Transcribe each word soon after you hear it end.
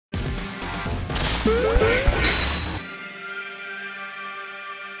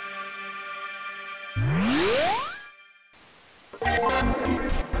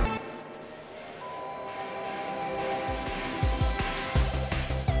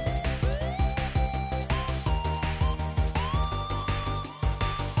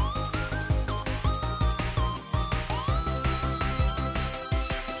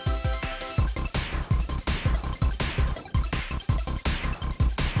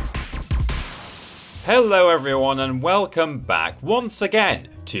Hello everyone and welcome back once again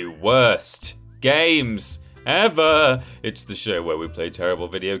to Worst Games Ever. It's the show where we play terrible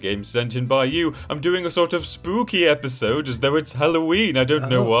video games sent in by you. I'm doing a sort of spooky episode as though it's Halloween. I don't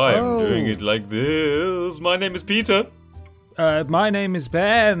know why I'm doing it like this. My name is Peter. My name is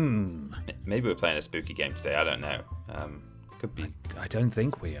Ben. Maybe we're playing a spooky game today, I don't know. Could be. I don't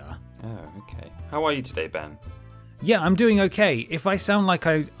think we are. Oh, okay. How are you today, Ben? Yeah, I'm doing okay. If I sound like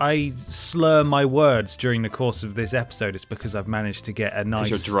I slur my words during the course of this episode, it's because I've managed to get a nice...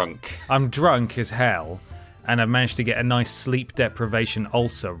 Because you're drunk. I'm drunk as hell, and I've managed to get a nice sleep deprivation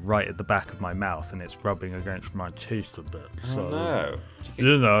ulcer right at the back of my mouth, and it's rubbing against my teeth a bit. So, oh, no.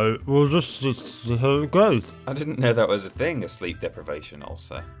 You know, we'll just see how it goes. I didn't know that was a thing, a sleep deprivation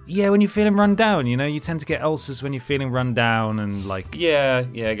ulcer. Yeah, when you're feeling run down, you know, you tend to get ulcers when you're feeling run down and like... Yeah,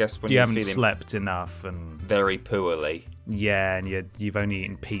 I guess when you you're haven't feeling slept enough and... very poorly. Yeah, and you've only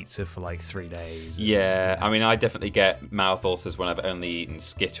eaten pizza for like 3 days. Yeah, I mean, I definitely get mouth ulcers when I've only eaten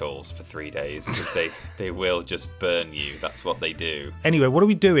Skittles for 3 days, because they will just burn you. That's what they do. Anyway, what are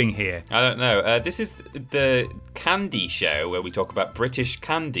we doing here? I don't know. This is the candy show where we talk about British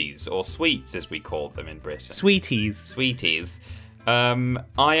candies, or sweets as we call them in Britain. Sweeties. Sweeties. I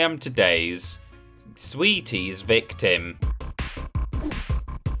am today's Sweeties victim.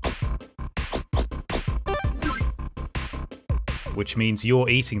 Which means you're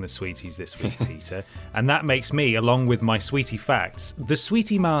eating the sweeties this week, Peter. And that makes me, along with my sweetie facts, the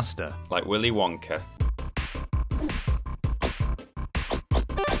sweetie master. Like Willy Wonka.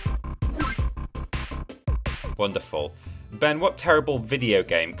 Wonderful. Ben, what terrible video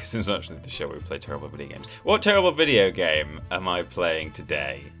game, because it's actually the show where we play terrible video games, what terrible video game am I playing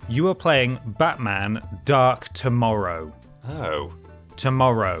today? You are playing Batman Dark Tomorrow. Oh.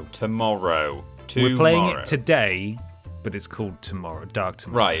 Tomorrow. We're playing it today, but it's called Tomorrow, Dark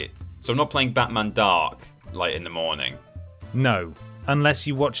Tomorrow. Right. So I'm not playing Batman Dark, like in the morning. No. Unless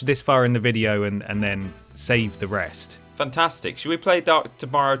you watch this far in the video and then save the rest. Fantastic. Should we play Dark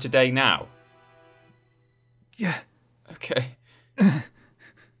Tomorrow today now? Yeah. Okay.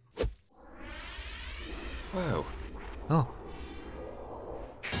 Whoa. Oh.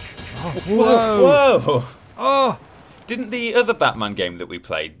 Whoa. Oh. Didn't the other Batman game that we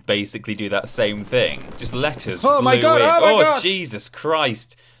played basically do that same thing? Just letters Oh flew my God, in. oh my God. Jesus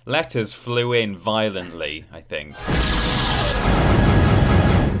Christ. Letters flew in violently, I think.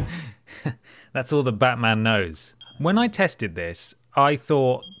 That's all the Batman knows. When I tested this, I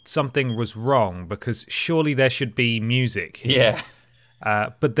thought something was wrong because surely there should be music here. Yeah.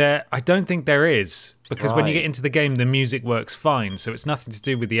 But I don't think there is, because when you Right. get into the game, the music works fine. So it's nothing to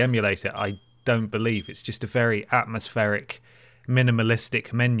do with the emulator, I don't believe. It's just a very atmospheric,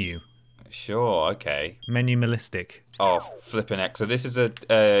 minimalistic menu. Sure, okay. Menumalistic. Oh, flippin' heck. So this is a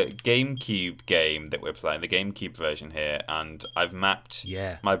GameCube game that we're playing, the GameCube version here, and I've mapped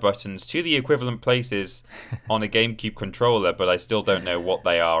my buttons to the equivalent places on a GameCube controller, but I still don't know what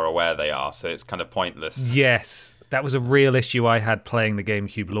they are or where they are, so it's kind of pointless. Yes, that was a real issue I had playing the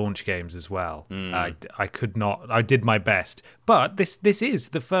GameCube launch games as well. I could not. I did my best, but this is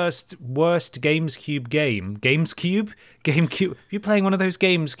the first worst GameCube game. GameCube. You're playing one of those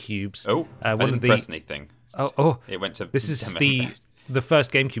GameCubes. Oh, I didn't press anything. Oh! It went to. This is the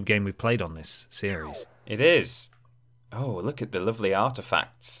first GameCube game we've played on this series. It is. Oh, look at the lovely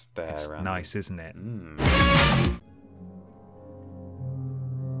artifacts there. It's nice, isn't it?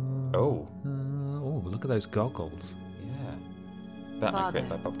 Oh. Oh, look at those goggles. Yeah. Batman created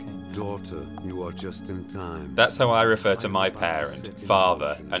by Bob Kane. Daughter, you are just in time. That's how I refer to my parent,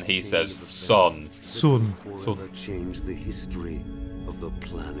 father, and he says son. Son. That changed the history of the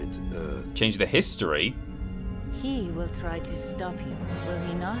planet Earth. Change the history? He will try to stop you, will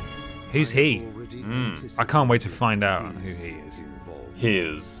he not? Who's he? I can't wait to find out who he is.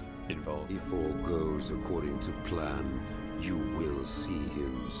 His involved. If all goes according to plan, you will see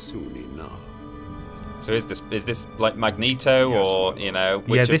him soon enough. So is this like Magneto or, you know...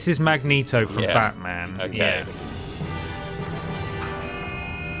 Yeah, this is Magneto from Batman. Okay. Yeah.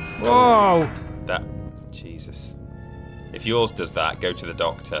 Whoa! Jesus. If yours does that, go to the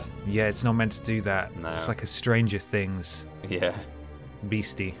doctor. Yeah, it's not meant to do that. No. It's like a Stranger Things Yeah.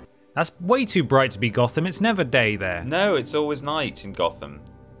 beastie. That's way too bright to be Gotham. It's never day there. No, it's always night in Gotham.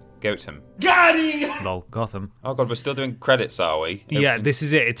 Gotham. Lol, Gotham. Oh god, we're still doing credits, are we? Yeah, this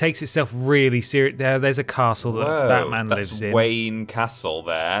is it. It takes itself really serious. There's a castle that Whoa, Batman that's lives in. Wayne Castle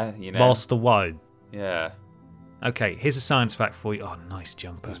there, you know. Master Wayne. Yeah. Okay, here's a science fact for you. Oh, nice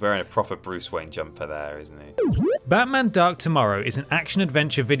jumper. He's wearing a proper Bruce Wayne jumper there, isn't he? Batman Dark Tomorrow is an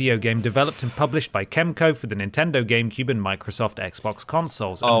action-adventure video game developed and published by Kemco for the Nintendo GameCube and Microsoft Xbox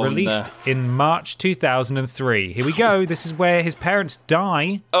consoles and released in March 2003. Here we go. This is where his parents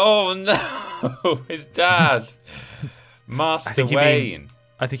die. Oh no! His dad! Master Wayne.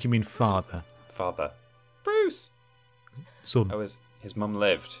 I think you mean father. Father. Bruce! Son. Oh, his mum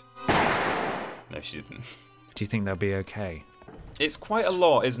lived. No, she didn't. Do you think they'll be okay? It's quite a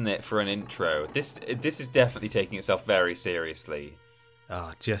lot, isn't it, for an intro? This is definitely taking itself very seriously.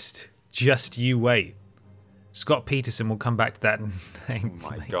 Ah, just you wait. Scott Peterson will come back to that name. Oh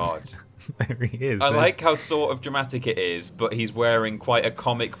my god. There he is. I like how sort of dramatic it is, but he's wearing quite a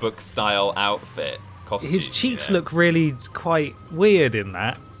comic book style outfit. Costume, his cheeks look really quite weird in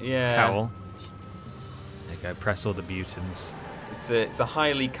that cowl. There you go, press all the buttons. It's a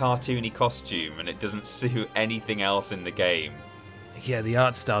highly cartoony costume, and it doesn't suit anything else in the game. Yeah, the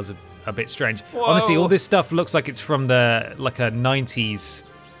art style's a bit strange. Whoa. Honestly, all this stuff looks like it's from a 90s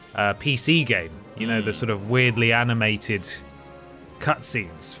PC game. You know, the sort of weirdly animated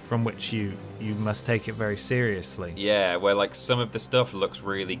cutscenes from which you must take it very seriously. Yeah, where like some of the stuff looks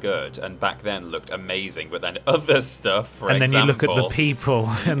really good, and back then looked amazing, but then other stuff, for example... And then you look at the people,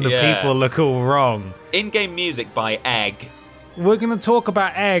 and the people look all wrong. In-game music by Egg. We're going to talk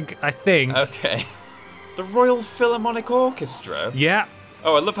about Egg, I think. Okay. The Royal Philharmonic Orchestra? Yeah.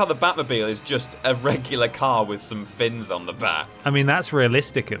 Oh, I love how the Batmobile is just a regular car with some fins on the back. I mean, that's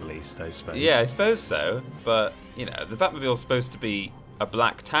realistic at least, I suppose. Yeah, I suppose so. But, you know, the Batmobile's supposed to be a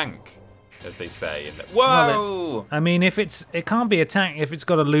black tank, as they say. Whoa! Well, I mean, it can't be a tank if it's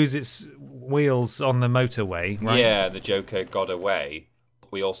got to lose its wheels on the motorway, right? Yeah, the Joker got away.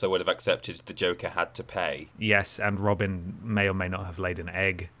 We also would have accepted the Joker had to pay. Yes, and Robin may or may not have laid an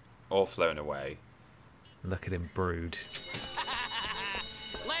egg. Or flown away. Look at him brood.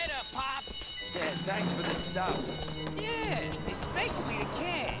 Later, Pop! Yeah, thanks for the stuff. Yeah, especially the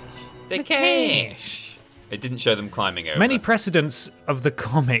cash. The cash! It didn't show them climbing over. Many precedents of the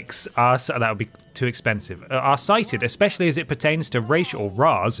comics are, that would be too expensive, are cited, especially as it pertains to Ra's, or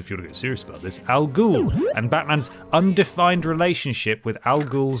Ra's, if you want to get serious about this, Al Ghul, and Batman's undefined relationship with Al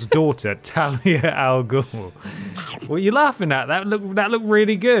Ghul's daughter, Talia Al Ghul. What are you laughing at? That looked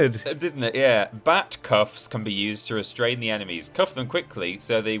really good. Didn't it? Yeah. Bat cuffs can be used to restrain the enemies. Cuff them quickly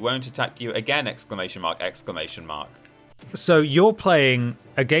so they won't attack you again! Exclamation mark! Exclamation mark! So you're playing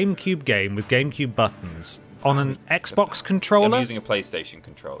a GameCube game with GameCube buttons on an Xbox controller? I'm using a PlayStation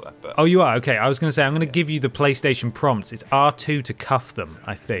controller. But... Oh, you are? Okay, I was going to say, I'm going to give you the PlayStation prompts. It's R2 to cuff them,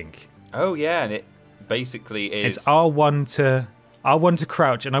 I think. Oh, yeah, and it basically is... It's R1 to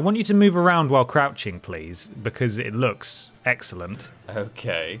crouch, and I want you to move around while crouching, please, because it looks excellent.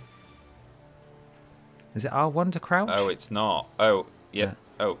 Okay. Is it R1 to crouch? Oh, it's not. Oh, yeah.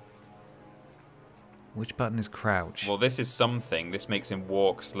 Oh. Which button is crouch? Well, this is something. This makes him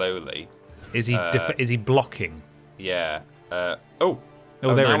walk slowly. Is he blocking? Yeah. Oh,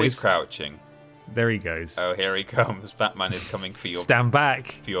 there now he's crouching. There he goes. Oh, here he comes. Batman is coming for your... Stand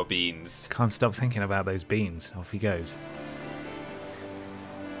back. For your beans. Can't stop thinking about those beans. Off he goes.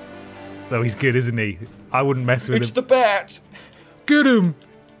 Though he's good, isn't he? I wouldn't mess with him. It's the Bat! Get him!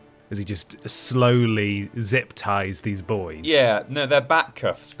 As he just slowly zip ties these boys. Yeah, no, they're bat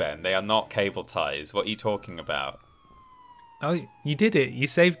cuffs, Ben. They are not cable ties. What are you talking about? Oh, you did it. You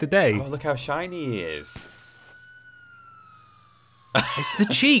saved the day. Oh, look how shiny he is. It's the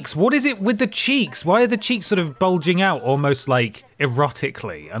cheeks. What is it with the cheeks? Why are the cheeks sort of bulging out almost like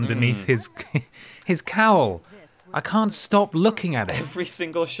erotically underneath his cowl? I can't stop looking at it. Every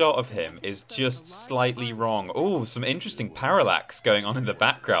single shot of him is just slightly wrong. Oh, some interesting parallax going on in the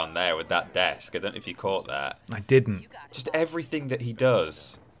background there with that desk. I don't know if you caught that. I didn't. Just everything that he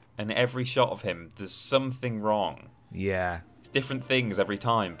does and every shot of him, there's something wrong. Yeah. It's different things every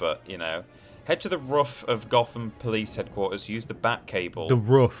time, but, you know. Head to the roof of Gotham Police Headquarters. Use the bat cable. The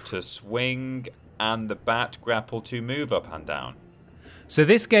roof. To swing and the bat grapple to move up and down. So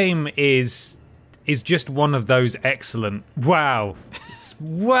this game is just one of those excellent... Wow.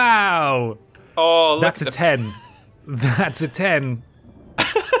 Wow. Oh, look. That's a 10. That's a 10.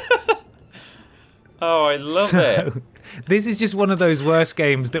 Oh, I love it. This is just one of those worst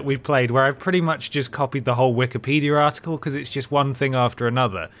games that we've played where I've pretty much just copied the whole Wikipedia article because it's just one thing after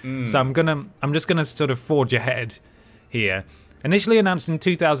another. So I'm just gonna sort of forge ahead here. Initially announced in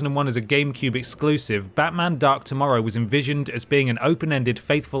 2001 as a GameCube exclusive, Batman Dark Tomorrow was envisioned as being an open-ended,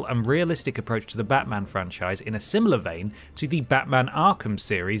 faithful and realistic approach to the Batman franchise in a similar vein to the Batman Arkham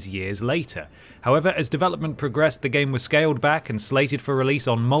series years later. However, as development progressed, the game was scaled back and slated for release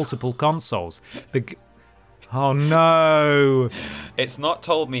on multiple consoles. Oh no! It's not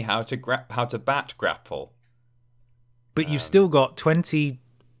told me how to bat grapple. But you've still got 20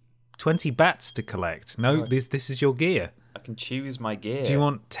 bats to collect. No, this is your gear. I can choose my gear. Do you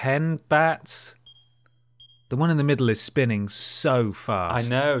want 10 bats? The one in the middle is spinning so fast. I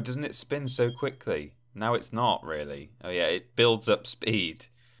know, doesn't it spin so quickly? Now it's not really. Oh yeah, it builds up speed.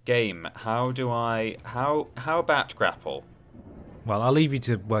 Game, how bat grapple? Well, I'll leave you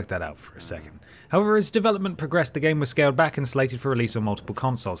to work that out for a second. However, as development progressed, the game was scaled back and slated for release on multiple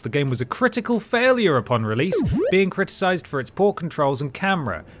consoles. The game was a critical failure upon release, being criticised for its poor controls and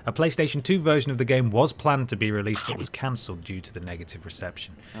camera. A PlayStation 2 version of the game was planned to be released, but was cancelled due to the negative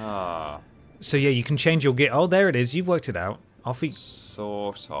reception. So yeah, you can change your gear. Oh, there it is. You've worked it out.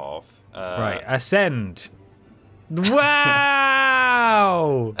 Sort of. Right, ascend.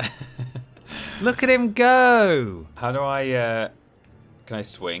 Wow! Look at him go! How do I, can I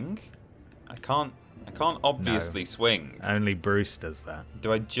swing? I can't obviously swing. Only Bruce does that.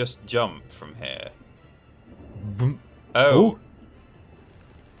 Do I just jump from here? Boom. Oh.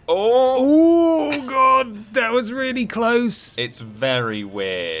 Oh, God, that was really close. It's very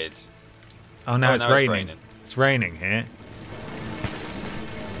weird. Oh, now it's raining. It's raining here.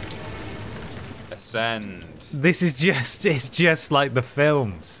 Ascend. It's just like the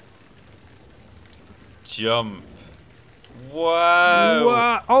films. Jump. Whoa.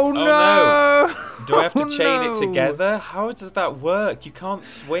 What? Oh no. Do I have to chain it together? How does that work? You can't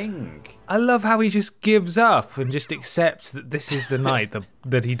swing. I love how he just gives up and just accepts that this is the night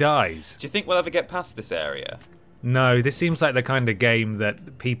that he dies. Do you think we'll ever get past this area? No, this seems like the kind of game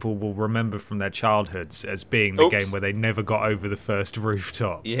that people will remember from their childhoods as being the game where they never got over the first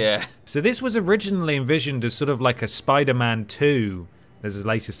rooftop. Yeah. So this was originally envisioned as sort of like a Spider-Man 2. There's a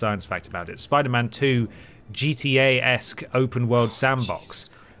latest science fact about it. Spider-Man 2 GTA-esque open world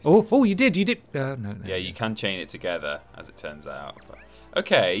sandbox. Oh, you did. No. Yeah, you can chain it together, as it turns out.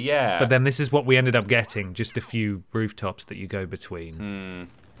 Okay, yeah. But then this is what we ended up getting, just a few rooftops that you go between.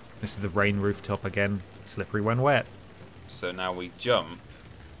 This is the rain rooftop again, slippery when wet. So now we jump.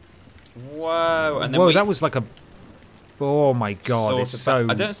 Whoa. And then whoa, that was like a... Oh my God, it's so...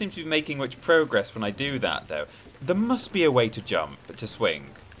 I don't seem to be making much progress when I do that, though. There must be a way to jump, to swing.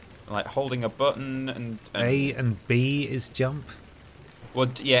 Like holding a button and... A and B is jump?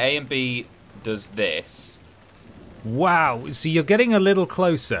 Well, yeah, A and B does this. Wow, so you're getting a little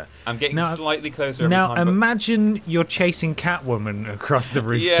closer. I'm getting slightly closer every time. Now imagine you're chasing Catwoman across the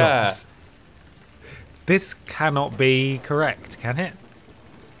rooftops. Yeah. This cannot be correct, can it?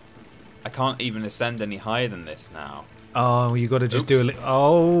 I can't even ascend any higher than this now. Oh, you got to just do a little...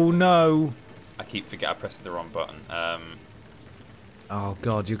 Oh, no. I keep forgetting I pressed the wrong button. Oh,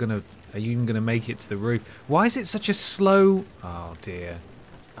 God, are you even going to make it to the roof? Why is it such a slow... Oh, dear.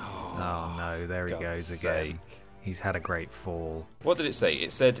 Oh no, there he goes again. He's had a great fall. What did it say?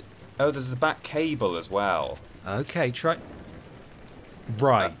 It said, oh, there's the back cable as well. Okay, try...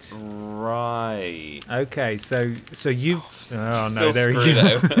 Right. Right. Okay, so you've... Oh, no, Still there he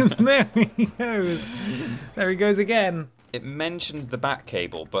goes. There he goes. There he goes again. It mentioned the back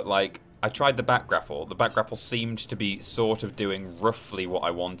cable, but, like, I tried the back grapple. The back grapple seemed to be sort of doing roughly what I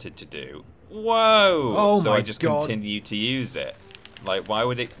wanted to do. Whoa! Oh, so my I just God. continued to use it. Like, why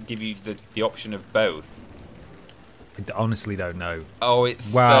would it give you the option of both? I honestly don't know. Oh,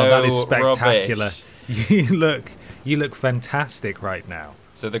 it's wow, so that is spectacular. rubbish. You look fantastic right now.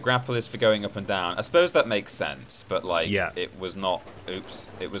 So the grapple is for going up and down. I suppose that makes sense, but like it was not. Oops,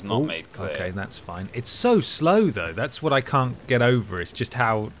 it was not made clear. Okay, that's fine. It's so slow though. That's what I can't get over. It's just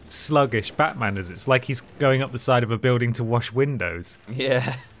how sluggish Batman is. It's like he's going up the side of a building to wash windows.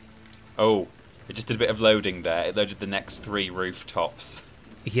 Yeah. Oh, it just did a bit of loading there. It loaded the next 3 rooftops.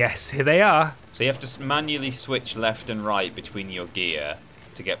 Yes, here they are. So you have to manually switch left and right between your gear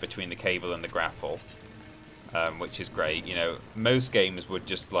to get between the cable and the grapple, which is great. You know, most games would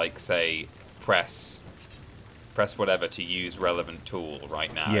just like say press whatever to use relevant tool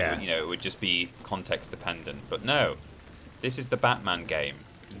right now. Yeah. You know, it would just be context dependent. But no, this is the Batman game.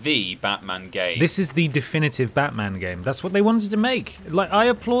 the Batman game. This is the definitive Batman game. That's what they wanted to make. Like, I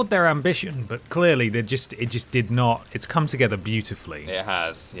applaud their ambition, but clearly it just did not. It's come together beautifully. It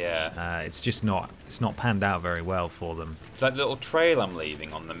has, yeah. It's just not. It's not panned out very well for them. It's like the little trail I'm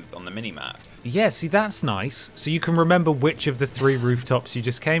leaving on the mini map. Yeah, see, that's nice. So you can remember which of the 3 rooftops you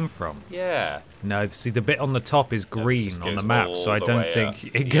just came from. Yeah. No, see, the bit on the top is green on the map, so I don't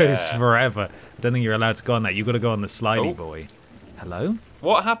think it goes Yeah. forever. I don't think you're allowed to go on that. You've got to go on the slidey boy. Hello?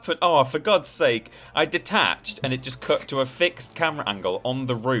 What happened? Oh, for God's sake. I detached and it just cut to a fixed camera angle on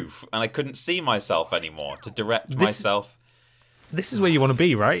the roof and I couldn't see myself anymore to direct myself. This is where you want to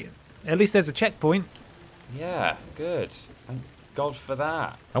be, right? At least there's a checkpoint. Yeah, good. Thank God for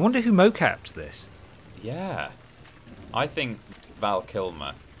that. I wonder who mocapped this. Yeah. I think Val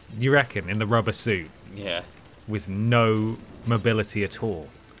Kilmer. You reckon, in the rubber suit, Yeah. with no mobility at all?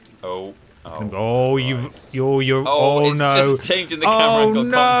 Oh. Oh, you're it's no. just changing the camera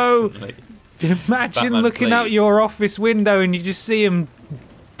angle constantly. Imagine Batman, looking out please. your office window and you just see him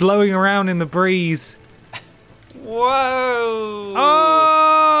blowing around in the breeze. Whoa!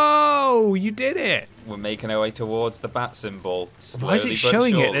 Oh, you did it. We're making our way towards the bat symbol. Slowly Why is it but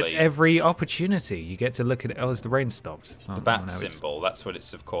showing it surely. at every opportunity? You get to look at it. Oh, has the rain stopped? Oh, The bat no, it's- symbol, that's what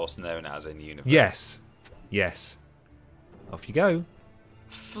it's of course known as in the universe. Yes. Off you go.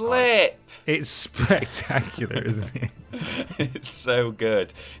 Flip! It's spectacular, isn't it? It's so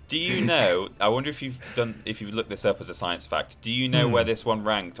good. Do you know, I wonder if you've looked this up as a science fact, do you know where this one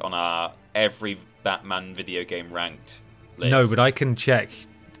ranked on our every Batman video game ranked list? No, but I can check.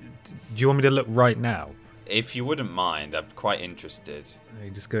 Do you want me to look right now? If you wouldn't mind, I'm quite interested. Let me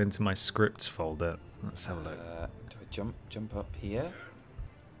just go into my scripts folder. Let's have a look. Do I jump up here?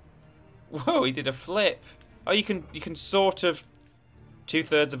 Whoa, he did a flip. Oh, you can sort of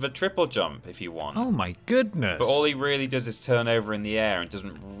 2/3 of a triple jump if you want. Oh my goodness. But all he really does is turn over in the air and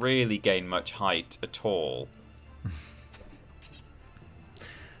doesn't really gain much height at all.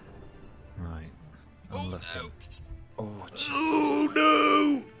 Right. I'm looking. Oh, Jesus. Oh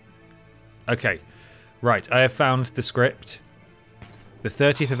no! Okay. Right, I have found the script. The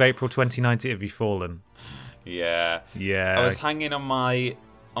 30th of April 2019 have you fallen? Yeah. Yeah. I was hanging on my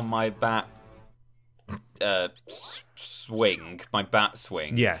bat swing, my bat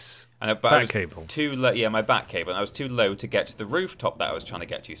swing. Yes. And I Bat was cable. too low. Yeah, my bat cable. And I was too low to get to the rooftop that I was trying to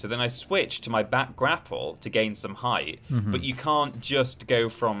get to. So then I switched to my bat grapple to gain some height. Mm-hmm. But you can't just go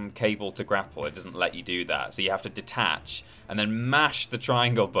from cable to grapple. It doesn't let you do that. So you have to detach and then mash the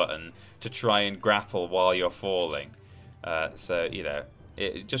triangle button to try and grapple while you're falling. So, you know,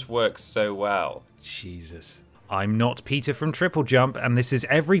 it just works so well. Jesus. I'm not Peter from TripleJump, and this is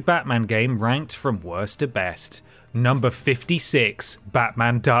every Batman game ranked from worst to best. Number 56,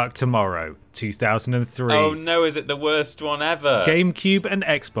 Batman Dark Tomorrow, 2003. Oh no, is it the worst one ever? GameCube and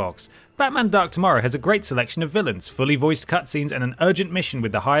Xbox. Batman Dark Tomorrow has a great selection of villains, fully voiced cutscenes, and an urgent mission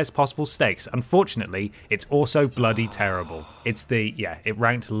with the highest possible stakes. Unfortunately, it's also bloody terrible. It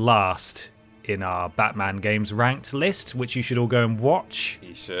ranked last in our Batman games ranked list, which you should all go and watch.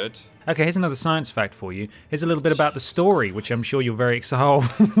 You should. Okay, here's another science fact for you. Here's a little bit about the story, which I'm sure you're very excited.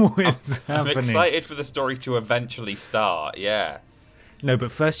 What's I'm happening? excited for the story to eventually start, yeah. No,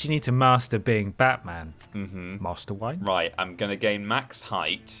 but first you need to master being Batman. Mm-hmm. Master wine? Right, I'm going to gain max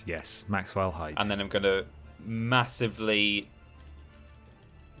height, Yes, Maxwell height. and then I'm going to massively...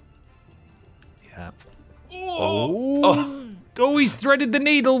 Yeah. Oh. Oh, he's threaded the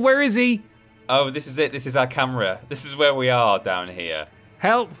needle. Where is he? Oh, this is it. This is our camera. This is where we are down here.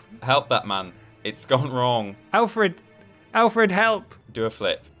 Help! Help that man. It's gone wrong. Alfred! Alfred, help! Do a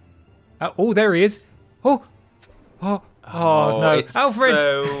flip. Oh, there he is. Oh no. It's Alfred!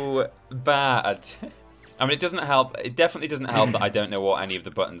 so bad. I mean, it doesn't help. It definitely doesn't help that I don't know what any of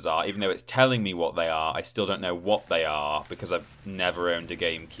the buttons are. Even though it's telling me what they are, I still don't know what they are because I've never owned a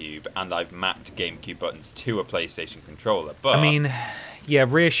GameCube and I've mapped GameCube buttons to a PlayStation controller. But I mean, yeah,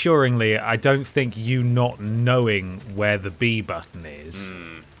 reassuringly, I don't think you not knowing where the B button is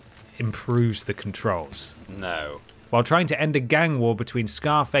improves the controls. no. While trying to end a gang war between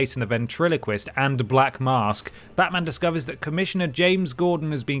Scarface and the ventriloquist and Black Mask, Batman discovers that Commissioner James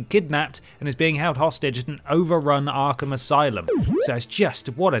Gordon has been kidnapped and is being held hostage at an overrun Arkham Asylum. So it's just,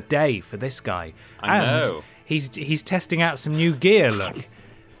 what a day for this guy. I and know. he's testing out some new gear, look.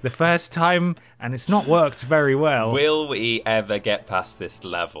 The first time, and it's not worked very well. Will we ever get past this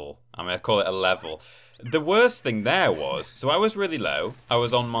level? I'm going to call it a level. The worst thing there was, so I was really low. I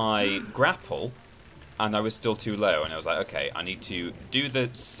was on my grapple. and I was still too low, and I was like, okay, I need to do the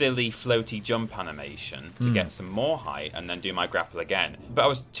silly floaty jump animation to get some more height, and then do my grapple again. But I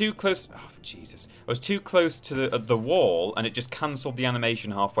was too close. Oh Jesus! I was too close to the wall, and it just cancelled the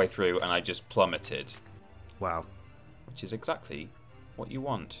animation halfway through, and I just plummeted. Wow. Which is exactly what you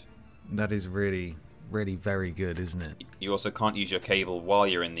want. That is really, really very good, isn't it? You also can't use your cable while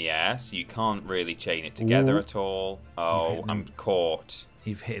you're in the air, so you can't really chain it together at all. Oh, I'm caught.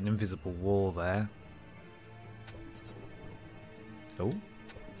 You've hit an invisible wall there. Oh.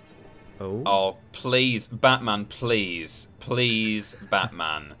 Oh. Oh, please, Batman, please. Please,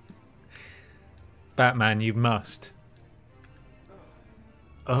 Batman. Batman, you must.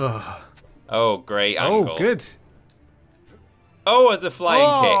 Ugh. Oh, great angle. Oh, good. Oh, the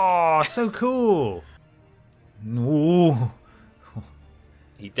flying kick. Oh, so cool. No.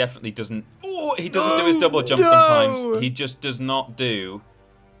 He definitely doesn't... Oh, he doesn't do his double jump sometimes. He just does not do...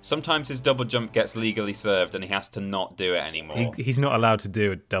 Sometimes his double jump gets legally served and he has to not do it anymore. He's not allowed to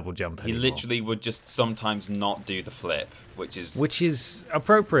do a double jump anymore. He literally would just sometimes not do the flip, which is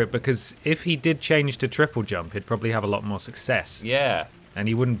appropriate because if he did change to triple jump, he'd probably have a lot more success. Yeah. And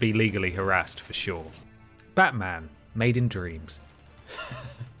he wouldn't be legally harassed for sure. Batman, made in dreams.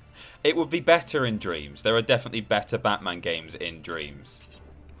 It would be better in Dreams. There are definitely better Batman games in Dreams.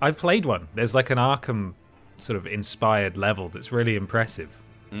 I've played one. There's like an Arkham sort of inspired level that's really impressive.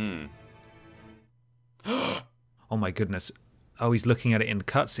 Oh my goodness. Oh, he's looking at it in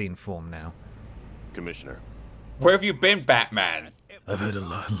cutscene form now. Commissioner. Where have you been, Batman? I've had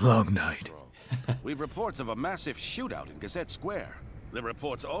a long night. We've reports of a massive shootout in Gazette Square. The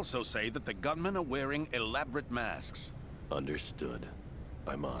reports also say that the gunmen are wearing elaborate masks. Understood.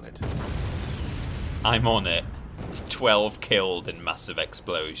 I'm on it. I'm on it. 12 killed in massive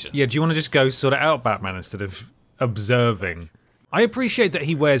explosion. Yeah, do you want to just go sort it out, Batman, instead of observing? I appreciate that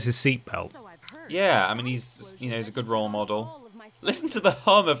he wears his seatbelt. Yeah, I mean, he's a good role model. Listen to the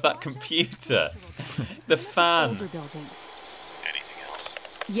hum of that computer. The fan. Anything else?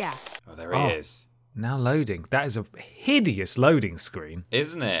 Yeah. Oh, there he is. Now loading. That is a hideous loading screen.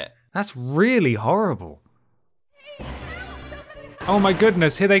 Isn't it? That's really horrible. Oh my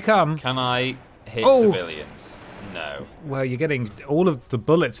goodness, here they come. Can I hit Oh. civilians? No. Well, you're getting... all of the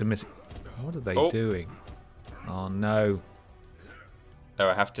bullets are missing. What are they Oh. doing? Oh no. Oh,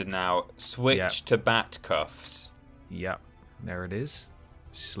 I have to now switch to bat cuffs. Yep, there it is.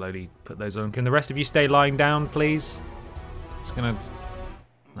 Slowly put those on. Can the rest of you stay lying down, please? Just gonna...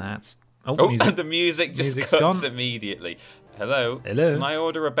 That's... Oh, music. the music just Music's cuts gone. immediately. Hello? Hello? Can I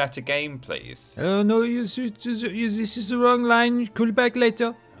order a better game, please? Oh no, this is the wrong line. Call back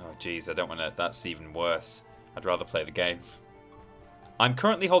later. Oh, jeez, I don't want to... That's even worse. I'd rather play the game. I'm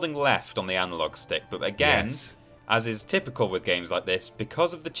currently holding left on the analog stick, but again, Yes. as is typical with games like this,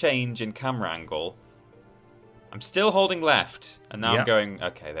 because of the change in camera angle, I'm still holding left, and now I'm Yep. going...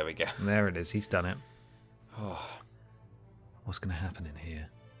 Okay, there we go. There it is. He's done it. Oh, What's going to happen in here?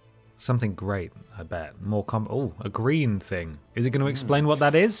 Something great, I bet. More oh, a green thing. Is it going to explain what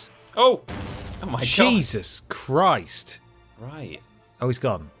that is? oh my god. Jesus Christ. Right. Oh, he's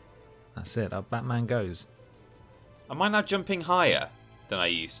gone. That's it. Up Batman goes. Am I now jumping higher than I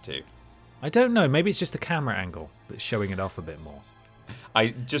used to? I don't know. Maybe it's just the camera angle that's showing it off a bit more. I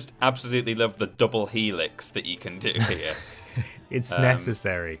just absolutely love the double helix that you can do here. It's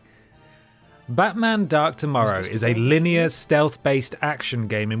necessary. Batman Dark Tomorrow is a linear, stealth-based action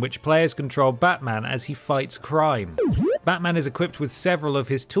game in which players control Batman as he fights crime. Batman is equipped with several of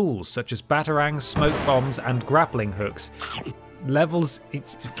his tools, such as batarangs, smoke bombs, and grappling hooks. Levels...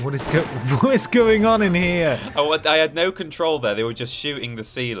 What is going on in here? Oh, I had no control there. They were just shooting the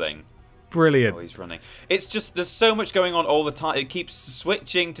ceiling. Brilliant. Oh, he's running. It's just, there's so much going on all the time. It keeps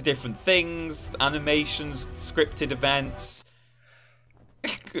switching to different things, animations, scripted events,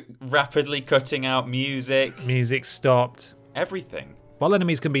 rapidly cutting out music. Music stopped. Everything. While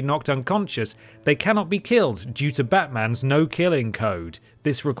enemies can be knocked unconscious, they cannot be killed due to Batman's no-killing code.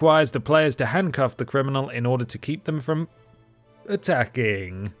 This requires the players to handcuff the criminal in order to keep them from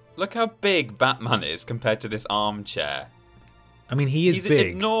attacking. Look how big Batman is compared to this armchair. I mean, he is He's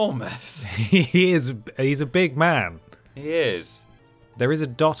big. enormous. He's a big man. He is. There is a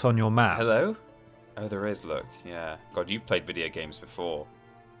dot on your map. Hello? Oh, there is, look. Yeah. God, you've played video games before.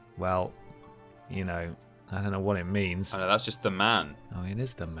 Well, you know, I don't know what it means. Oh, no, that's just the man. Oh, it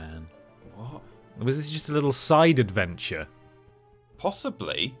is the man. What? Was this just a little side adventure?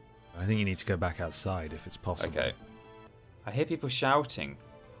 Possibly. I think you need to go back outside if it's possible. Okay. I hear people shouting.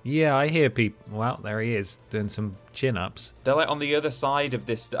 Yeah, I hear people. Well, there he is, doing some chin-ups. They're like on the other side of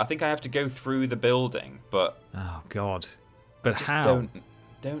this. I think I have to go through the building, but Oh, God. But I just how?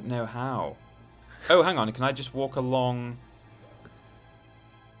 don't know how. Oh, hang on. Can I just walk along?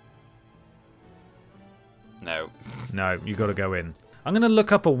 No. No, you got to go in. I'm going to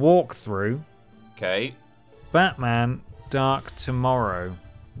look up a walkthrough. Okay. Batman Dark Tomorrow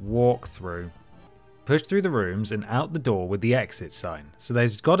walkthrough. Push through the rooms and out the door with the exit sign. So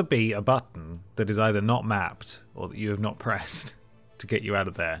there's got to be a button that is either not mapped or that you have not pressed to get you out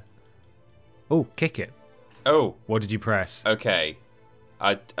of there. Oh, kick it. Oh. What did you press? Okay.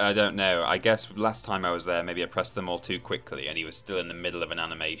 I don't know. I guess last time I was there, maybe I pressed them all too quickly and he was still in the middle of an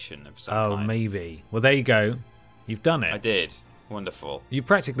animation of some kind. Oh, maybe. Well, there you go. You've done it. I did. Wonderful. You've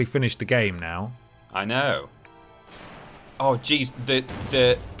practically finished the game now. I know. Oh, jeez.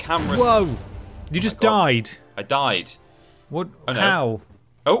 The camera. Whoa! You just died. I died. What? Oh, no. How?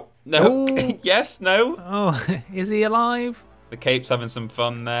 Oh, no. Oh. Yes, no. Oh, is he alive? The cape's having some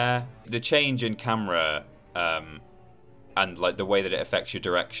fun there. The change in camera, and like the way that it affects your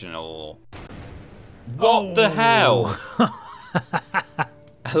directional. What the hell?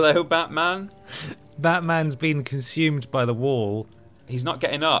 Hello, Batman. Batman's been consumed by the wall. He's not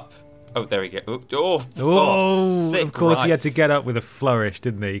getting up. Oh, there we go. Sick Of course right. he had to get up with a flourish,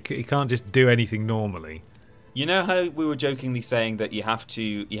 didn't he? He can't just do anything normally. You know how we were jokingly saying that you have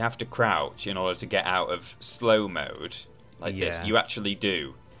to crouch in order to get out of slow mode like this? You actually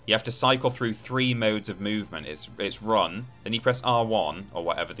do. You have to cycle through 3 modes of movement. It's run, then you press R1 or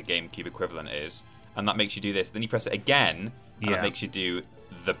whatever the GameCube equivalent is, and that makes you do this. Then you press it again, and that makes you do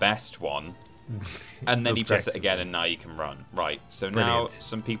the best one. And then you press it again, and now you can run. Right, so now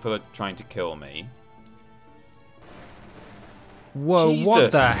some people are trying to kill me. Whoa, Jesus.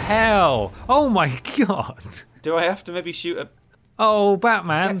 what the hell? Oh my god. Do I have to maybe shoot a... Oh,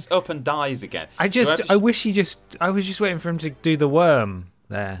 Batman. Gets up and dies again. I was just waiting for him to do the worm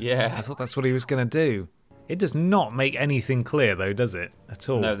there. Yeah. I thought that's what he was going to do. It does not make anything clear, though, does it? At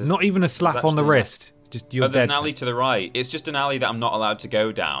all. No, not even a slap on the wrist. Just you're there's dead. an alley to the right. It's just an alley that I'm not allowed to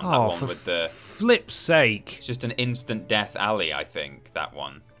go down. That one for with the... flip's sake. It's just an instant death alley, I think, that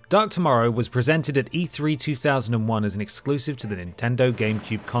one. Dark Tomorrow was presented at E3 2001 as an exclusive to the Nintendo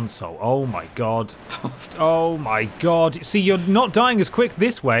GameCube console. Oh my god. Oh my god. See, you're not dying as quick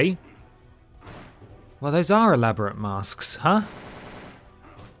this way. Well, those are elaborate masks, huh?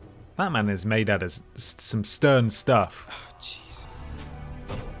 Batman is made out of some stern stuff. Oh, jeez.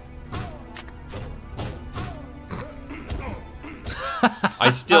 I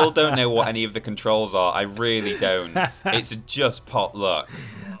still don't know what any of the controls are. I really don't. It's just pot luck.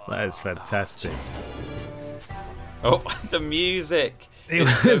 That is fantastic. Oh, the music! It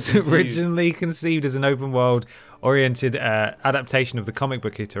was originally conceived as an open-world oriented adaptation of the comic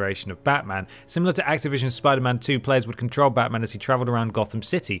book iteration of Batman. Similar to Activision's Spider-Man 2, players would control Batman as he travelled around Gotham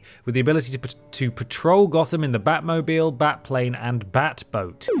City, with the ability to patrol Gotham in the Batmobile, Batplane, and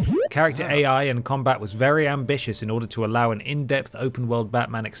Batboat. Character AI and combat was very ambitious in order to allow an in-depth open-world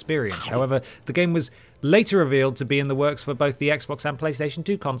Batman experience. However, the game was later revealed to be in the works for both the Xbox and PlayStation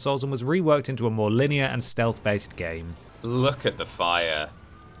 2 consoles and was reworked into a more linear and stealth-based game. Look at the fire.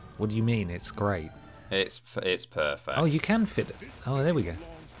 What do you mean? It's great. It's perfect. Oh, you can fit it. Oh, there we go.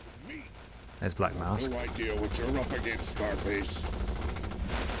 There's Black Mask. No idea what you're up against, Scarface.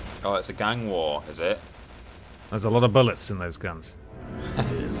 Oh, it's a gang war, is it? There's a lot of bullets in those guns.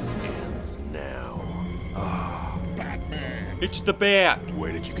 This ends now. Batman. It's the bear.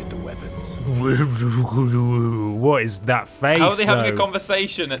 Where did you get the weapons? What is that face? How are they having though? a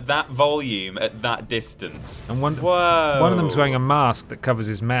conversation at that volume, at that distance? And one Whoa. of them's wearing a mask that covers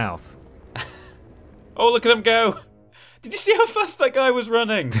his mouth. Oh, look at him go! Did you see how fast that guy was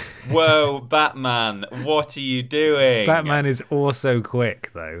running? Whoa, Batman, what are you doing? Batman is also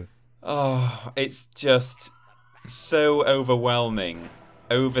quick, though. Oh, it's just so overwhelming,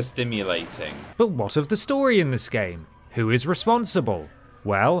 overstimulating. But what of the story in this game? Who is responsible?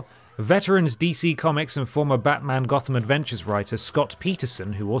 Well, veterans DC Comics and former Batman Gotham Adventures writer Scott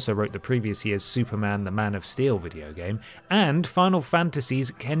Peterson, who also wrote the previous year's Superman the Man of Steel video game, and Final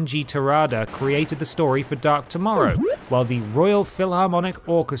Fantasy's Kenji Terada created the story for Dark Tomorrow, while the Royal Philharmonic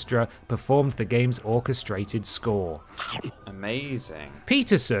Orchestra performed the game's orchestrated score. Amazing.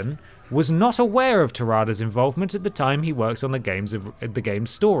 Peterson was not aware of Terada's involvement at the time he worked on the game's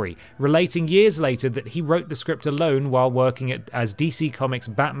story, relating years later that he wrote the script alone while working as DC Comics'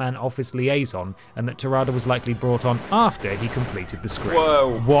 Batman office liaison, and that Terada was likely brought on after he completed the script.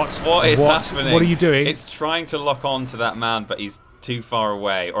 Whoa. What is happening? What are you doing? It's trying to lock on to that man, but he's too far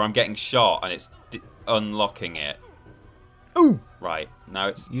away, or I'm getting shot and it's unlocking it. Ooh! Right, now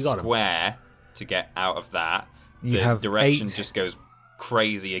it's got him. square to get out of that. You The have direction 8. just goes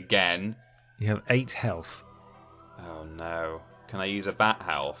crazy again. You have 8 health. Oh no. Can I use a bat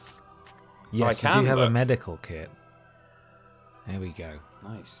health? Yes, I you can do have a look. medical kit. There we go.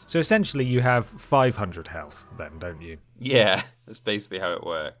 Nice. So essentially you have 500 health then, don't you? Yeah, that's basically how it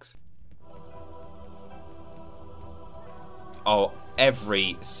works. Oh,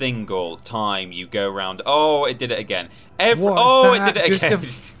 every single time you go around. Oh, it did it again. What is Oh, that? it did it Just again.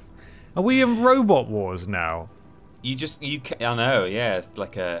 Are we in Robot Wars now? I know, yeah. It's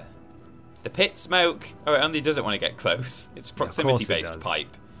like the pit smoke. Oh, it only does it when I get close. It's proximity-based pipe.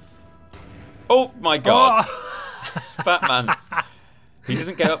 Oh my god. Oh. Batman. He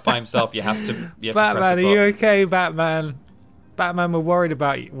doesn't get up by himself. You have to Batman, press a are you button. okay, Batman? Batman, we're worried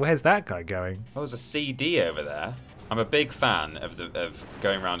about you. Where's that guy going? Oh, there's a CD over there. I'm a big fan of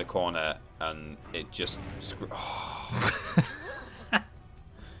going around a corner and it just...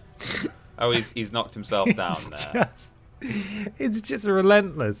 Oh, he's knocked himself down there. It's just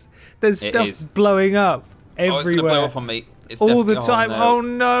relentless. There's It stuff is. blowing up everywhere. Oh, it's going to blow up on me. It's all the definitely- time. Oh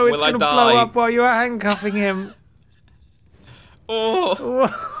no, it's Will I going to blow die? up while you are handcuffing him. Oh.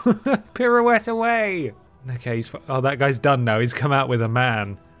 Pirouette away. Okay, that guy's done now. He's come out with a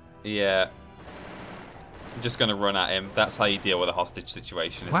man. Yeah. I'm just going to run at him. That's how you deal with a hostage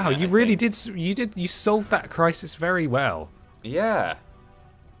situation. Isn't Wow, it, you I really think? you solved that crisis very well. Yeah.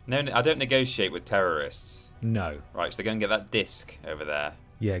 No, I don't negotiate with terrorists. No. Right, so go and get that disc over there.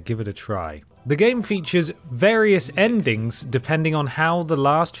 Yeah, give it a try. The game features various endings depending on how the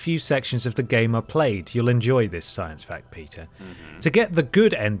last few sections of the game are played. You'll enjoy this science fact, Peter. To get the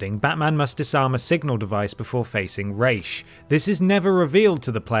good ending, Batman must disarm a signal device before facing Raish. This is never revealed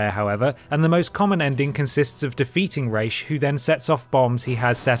to the player, however, and the most common ending consists of defeating Raish, who then sets off bombs he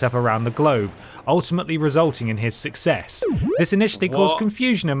has set up around the globe, ultimately resulting in his success. This initially caused What?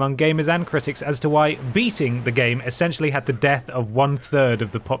 confusion among gamers and critics as to why beating the game essentially had the death of 1/3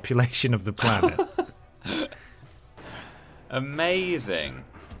 of the population of the planet. Amazing.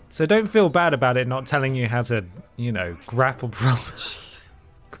 So don't feel bad about it not telling you how to, grapple properly.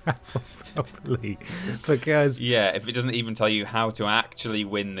 Because Yeah, if it doesn't even tell you how to actually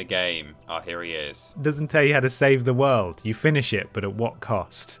win the game. Oh, here he is. it doesn't tell you how to save the world. You finish it, but at what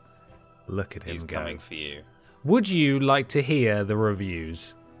cost? Look at him He's go. coming for you. Would you like to hear the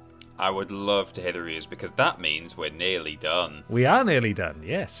reviews? I would love to hear the reviews because that means we're nearly done. We are nearly done.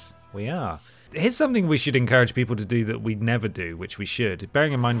 Yes, we are. Here's something we should encourage people to do that we never do, which we should.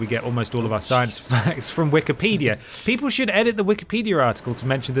 Bearing in mind we get almost all of our science facts from Wikipedia. People should edit the Wikipedia article to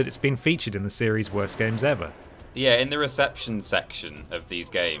mention that it's been featured in the series Worst Games Ever. Yeah, in the reception section of these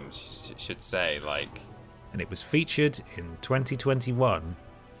games, you should say, like... And it was featured in 2021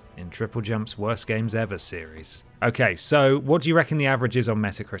 in TripleJump's Worst Games Ever series. Okay, so what do you reckon the average is on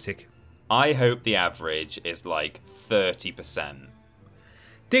Metacritic? I hope the average is like 30%.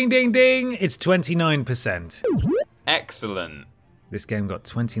 Ding, ding, ding! It's 29%. Excellent. This game got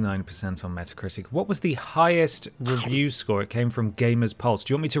 29% on Metacritic. What was the highest review score? It came from Gamer's Pulse.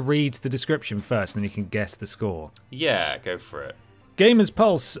 Do you want me to read the description first, and then you can guess the score? Yeah, go for it. Gamer's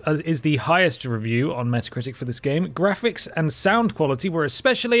Pulse is the highest review on Metacritic for this game. Graphics and sound quality were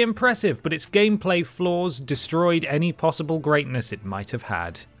especially impressive, but its gameplay flaws destroyed any possible greatness it might have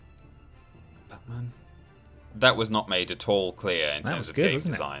had. Batman. That was not made at all clear in That terms was of good, game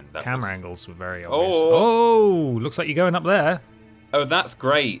wasn't design. it? That Camera was... angles were very obvious. Oh. Oh, looks like you're going up there. Oh, that's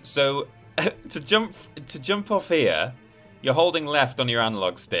great. So to jump off here, you're holding left on your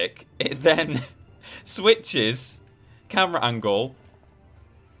analog stick. It then switches camera angle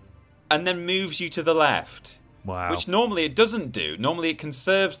and then moves you to the left. Wow. Which normally it doesn't do. Normally it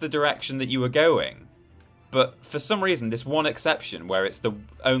conserves the direction that you were going. But for some reason, this one exception where it's the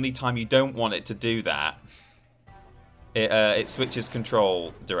only time you don't want it to do that, it switches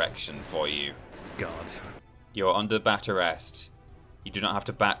control direction for you. God. You're under bat arrest. You do not have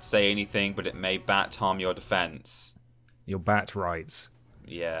to say anything, but it may harm your defense. Your bat rights.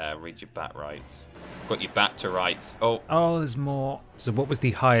 Yeah, read your bat rights. Got your bat to rights. Oh, Oh, there's more. So what was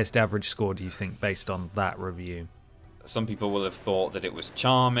the highest average score, do you think, based on that review? some people will have thought that it was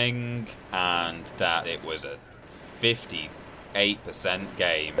charming and that it was a 58%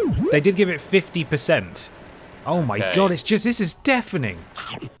 game. They did give it 50%. Oh my Okay. god, this is deafening.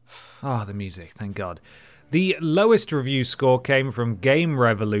 Oh, the music, thank god. The lowest review score came from Game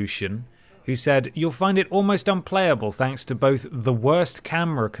Revolution, who said, "You'll find it almost unplayable thanks to both the worst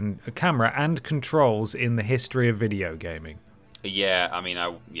camera and controls in the history of video gaming." Yeah, I mean,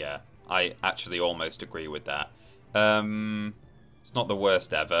 I actually almost agree with that. It's not the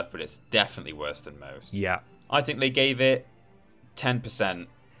worst ever, but it's definitely worse than most. Yeah. I think they gave it 10%.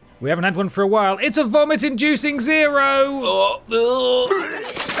 We haven't had one for a while. It's a vomit-inducing 0!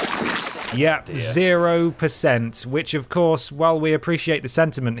 Yep, 0%, which of course, while we appreciate the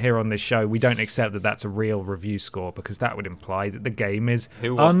sentiment here on this show, we don't accept that that's a real review score, because that would imply that the game is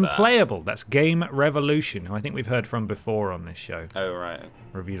unplayable. That's Game Revolution, who I think we've heard from before on this show. Oh, right.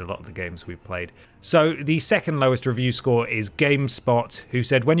 Reviewed a lot of the games we've played. So the second lowest review score is GameSpot, who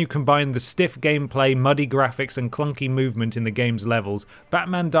said, when you combine the stiff gameplay, muddy graphics, and clunky movement in the game's levels,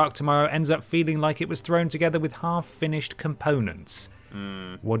 Batman Dark Tomorrow ends up feeling like it was thrown together with half-finished components.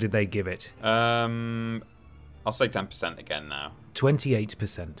 What did they give it? I'll say 10% again now.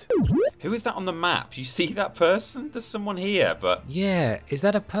 28%. Who is that on the map? You see that person? There's someone here, but... Yeah, is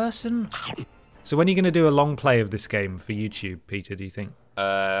that a person? So when are you going to do a long play of this game for YouTube, Peter, do you think?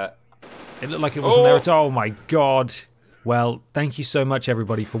 It looked like it wasn't there at all. Oh my god. Well, thank you so much,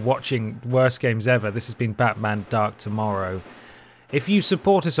 everybody, for watching Worst Games Ever. This has been Batman Dark Tomorrow. If you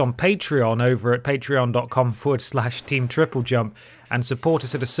support us on Patreon over at patreon.com/Team TripleJump and support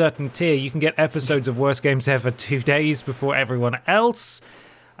us at a certain tier, you can get episodes of Worst Games Ever 2 days before everyone else.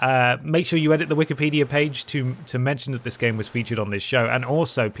 Make sure you edit the Wikipedia page to mention that this game was featured on this show. And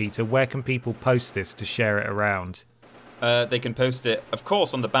also, Peter, where can people post this to share it around? They can post it, of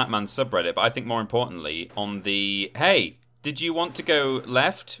course, on the Batman subreddit, but I think more importantly on the, hey, did you want to go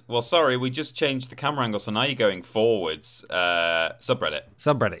left? Well, sorry, we just changed the camera angle, so now you're going forwards. Subreddit.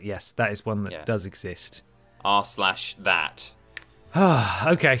 Subreddit, yes, that is one that does exist. r/that.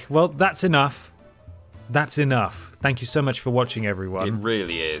 Okay, well, that's enough. That's enough. Thank you so much for watching, everyone. It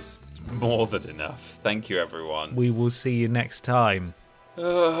really is. More than enough. Thank you, everyone. We will see you next time.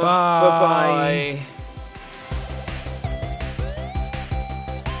 Bye-bye.